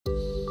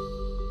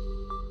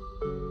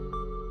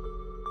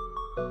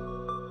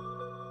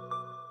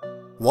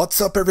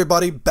What's up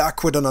everybody,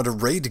 back with another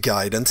raid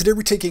guide, and today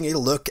we're taking a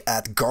look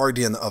at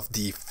Guardian of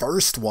the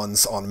first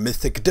ones on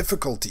Mythic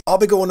difficulty. I'll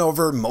be going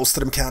over most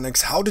of the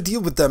mechanics, how to deal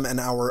with them, and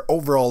our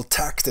overall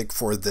tactic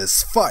for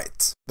this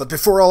fight. But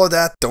before all of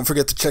that, don't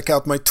forget to check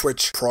out my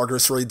Twitch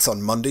progress raids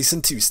on Mondays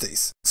and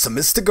Tuesdays. So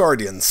Mythic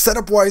Guardian,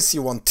 setup wise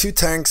you want 2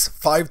 tanks,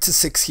 5 to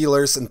 6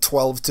 healers, and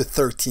 12 to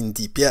 13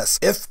 DPS.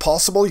 If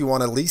possible you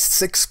want at least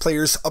 6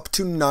 players up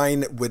to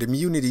 9 with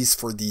immunities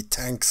for the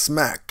tank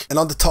smack. And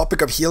on the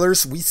topic of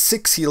healers, we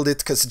 6 healed it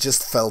because it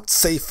just felt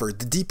safer.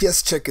 The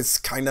DPS check is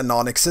kinda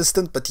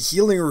non-existent, but the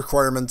healing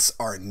requirements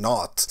are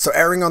not. So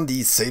erring on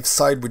the safe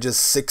side, we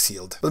just 6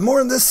 healed. But more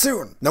on this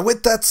soon. Now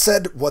with that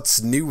said,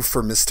 what's new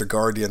for Mr.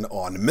 Guardian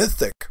on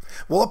Mythic?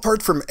 Well,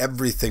 apart from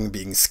everything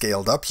being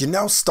scaled up, you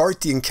now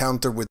start the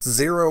encounter with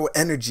 0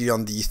 energy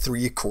on the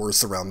 3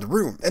 cores around the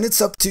room. And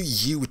it's up to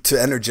you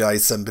to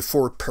energize them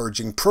before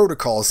purging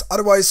protocols,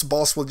 otherwise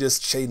boss will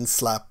just chain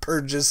slap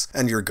purges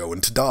and you're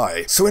going to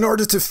die. So in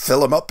order to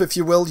fill them up, if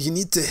you will, you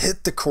need to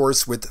hit the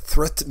cores with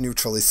threat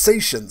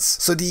neutralizations.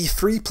 So the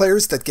 3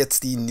 players that gets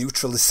the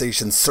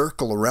neutralization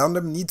circle around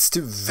them needs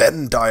to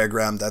Venn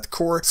diagram that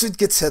core so it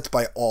gets hit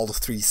by all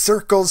 3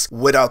 circles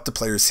without the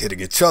players hitting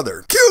each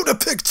other. Cue the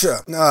picture!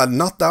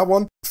 Not that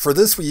one. For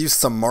this we used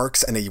some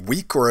marks and a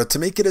weakora to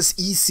make it as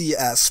easy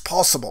as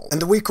possible.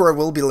 And the weakora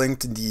will be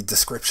linked in the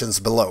descriptions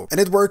below. And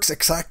it works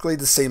exactly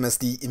the same as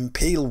the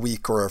Impale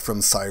weakora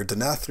from Sire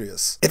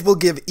Denathrius. It will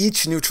give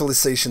each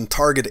neutralization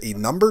target a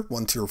number,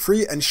 1, 2, or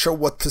 3, and show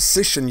what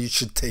position you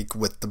should take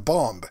with the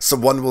bomb. So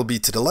 1 will be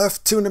to the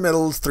left, 2 in the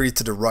middle, 3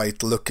 to the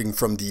right, looking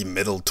from the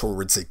middle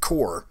towards a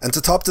core. And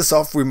to top this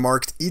off, we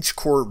marked each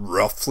core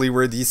roughly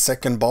where the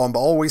second bomb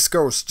always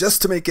goes,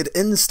 just to make it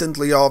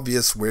instantly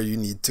obvious where you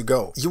need to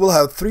go. You will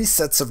have 3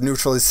 sets of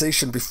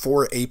neutralization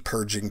before a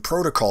purging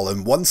protocol,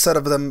 and 1 set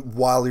of them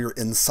while you're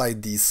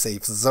inside the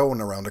safe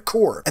zone around a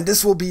core. And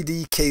this will be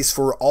the case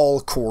for all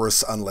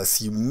cores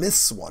unless you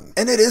miss one.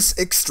 And it is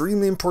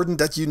extremely important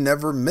that you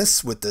never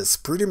miss with this.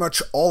 Pretty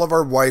much all of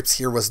our wipes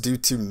here was due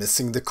to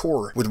missing the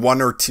core, with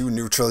 1 or 2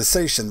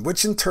 neutralization,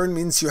 which in turn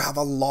means you have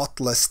a lot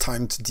less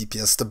time to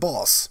DPS the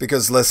boss.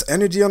 Because less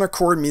energy on a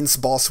core means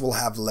boss will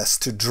have less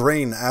to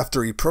drain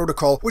after a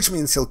protocol, which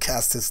means he'll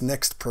cast his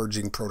next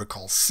purging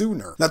protocol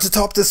sooner. Now to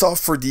top this off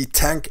for the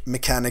tank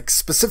mechanics,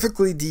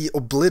 specifically the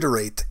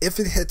obliterate, if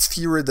it hits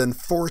fewer than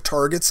 4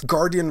 targets,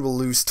 Guardian will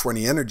lose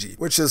 20 energy,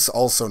 which is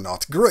also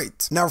not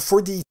great. Now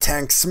for the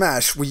tank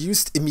smash, we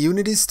used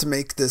immunities to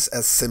make this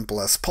as simple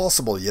as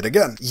possible yet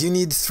again. You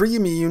need 3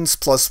 immunes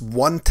plus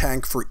 1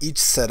 tank for each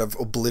set of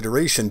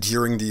obliteration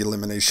during the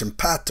elimination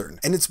pattern,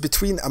 and it's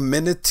between a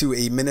minute to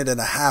a minute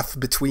and a half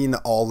between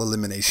all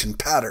elimination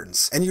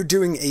patterns, and you're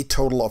doing a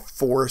total of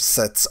 4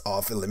 sets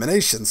of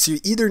eliminations. So you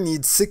either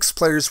need 6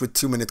 players with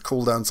 2-minute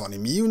cooldowns on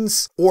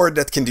immunes, or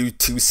that can do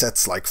 2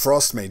 sets like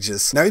frost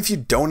mages. Now if you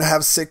don't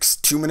have 6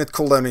 2-minute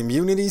cooldown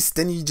immunities,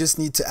 then you just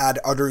need to add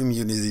other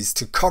immunities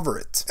to cover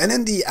it. And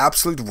in the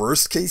absolute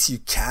worst case, you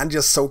can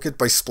just soak it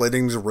by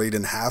splitting the raid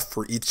in half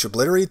for each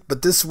obliterate,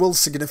 but this will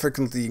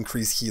significantly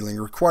increase healing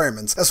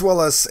requirements, as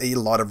well as a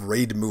lot of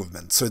raid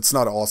movement, so it's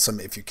not awesome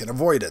if you can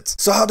avoid it.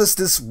 So how does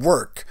this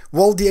work?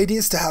 Well, the idea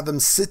is to have them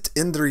sit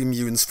in their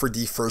immunes for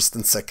the first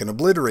and second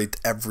obliterate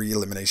every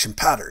elimination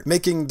pattern,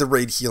 making the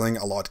raid healing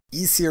a lot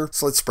easier,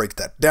 so let's break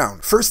that down.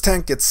 First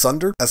tank gets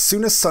Sunder. As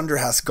soon as Sunder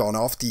has gone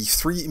off, the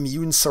 3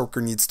 immune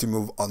soaker needs to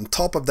move on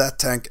top of that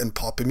tank and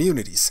pop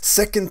immunities.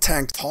 Second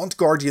tank taunt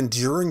Guardian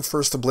during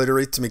first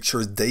obliterate to make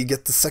sure they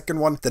get the second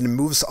one, then it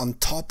moves on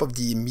top of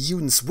the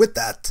immunes with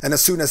that, and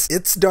as soon as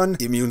it's done,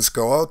 the immunes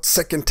go out,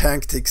 second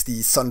tank takes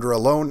the Sunder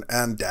alone,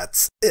 and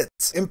that's it.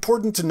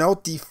 Important to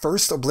note, the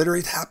first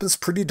obliterate happens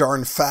pretty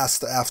darn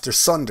fast after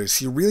Sunder,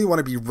 so you really want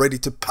to be ready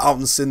to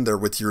pounce in there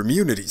with your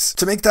immunities.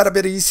 To make that a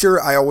bit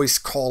easier, I always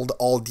called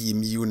all the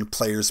immune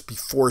players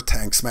before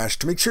tank smash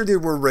to make sure they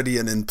were ready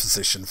and in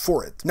position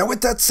for it. Now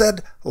with that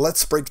said,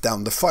 let's break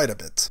down the fight a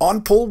bit.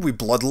 On pull, we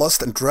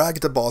bloodlust and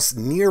drag the boss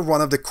near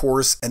one of the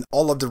cores and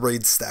all of the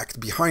raids stacked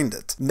behind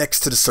it,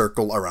 next to the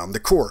circle around the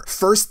core.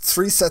 First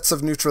 3 sets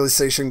of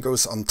neutralization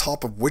goes on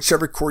top of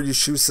whichever core you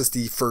choose as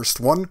the first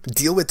one.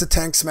 Deal with the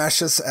tank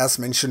smashes as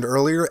mentioned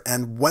earlier,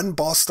 and when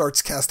boss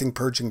starts casting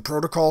purging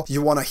protocol,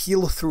 you want to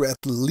heal through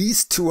at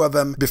least 2 of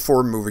them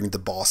before moving the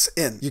boss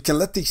in. You can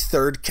let the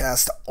third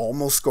cast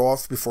almost go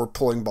off before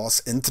pulling boss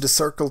into the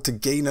circle to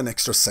gain an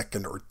extra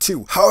second or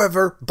 2.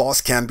 However,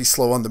 boss can be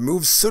slow on the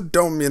moves, so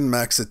don't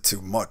min-max it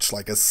too much,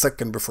 like a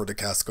second before the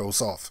cast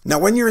goes off. Now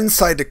when you're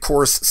inside the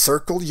core's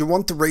circle, you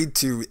want the raid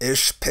to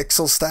ish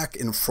pixel stack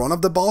in front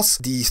of the boss.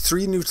 The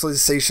 3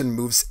 neutralization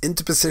moves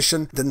into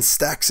position, then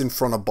stacks in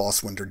front of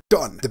boss when they're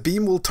done. The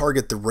beam will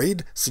target the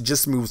raid, so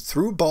just move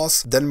through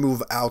boss, then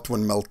move out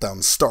when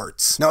meltdown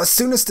starts. Now as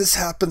soon as this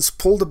happens,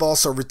 pull the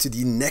boss over to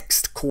the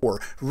next core,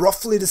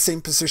 roughly the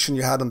same position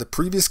you had on the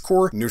previous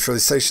core,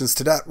 neutralizations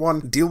to that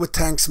one, deal with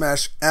tank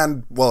smash,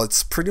 and well,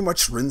 it's pretty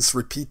much rinse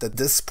repeat at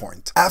this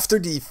point. After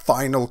the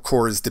final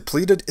core is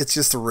depleted, it's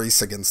just a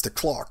race against the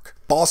clock.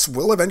 boss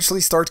will eventually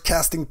start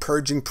casting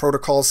purging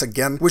protocols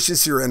again, which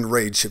is your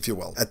enrage if you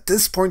will. At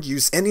this point,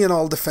 use any and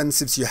all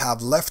defensives you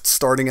have left,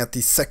 starting at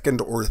the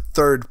second or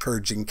third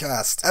purging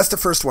cast, as the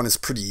first one is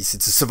pretty easy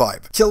to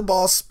survive. Kill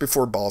boss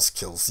before boss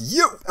kills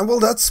you. And well,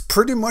 that's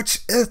pretty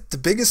much it. The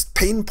biggest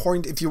pain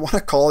point, if you want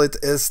to call it,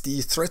 is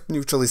the threat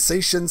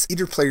neutralizations,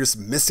 either players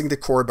missing the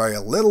core by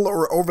a little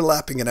or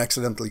overlapping and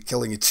accidentally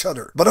killing each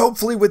other. But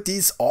hopefully with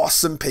these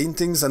awesome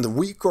paintings and the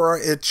weak aura,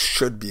 it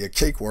should be a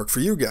cakewalk for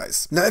you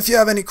guys. Now, if you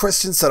have any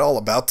questions at all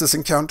about this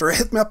encounter,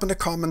 hit me up in the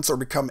comments or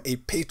become a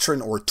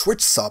patron or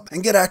Twitch sub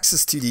and get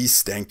access to the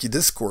Stankie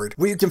Discord,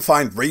 where you can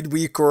find raid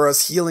weak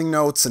auras, healing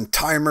notes, and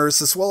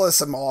timers, as well as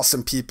some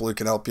awesome people who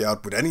can help you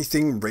out with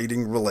anything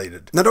raiding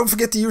related. Now, don't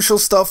forget the usual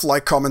stuff,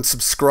 like, comment,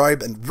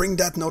 subscribe, and ring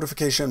that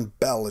notification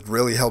bell. It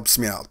really helps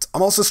me out.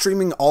 I'm also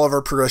streaming all of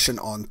our progression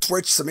on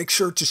Twitch, so make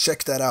sure to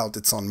check that out.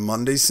 It's on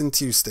Mondays and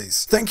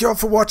Tuesdays. Thank you all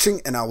for watching,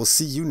 and I will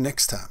see you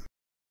next time.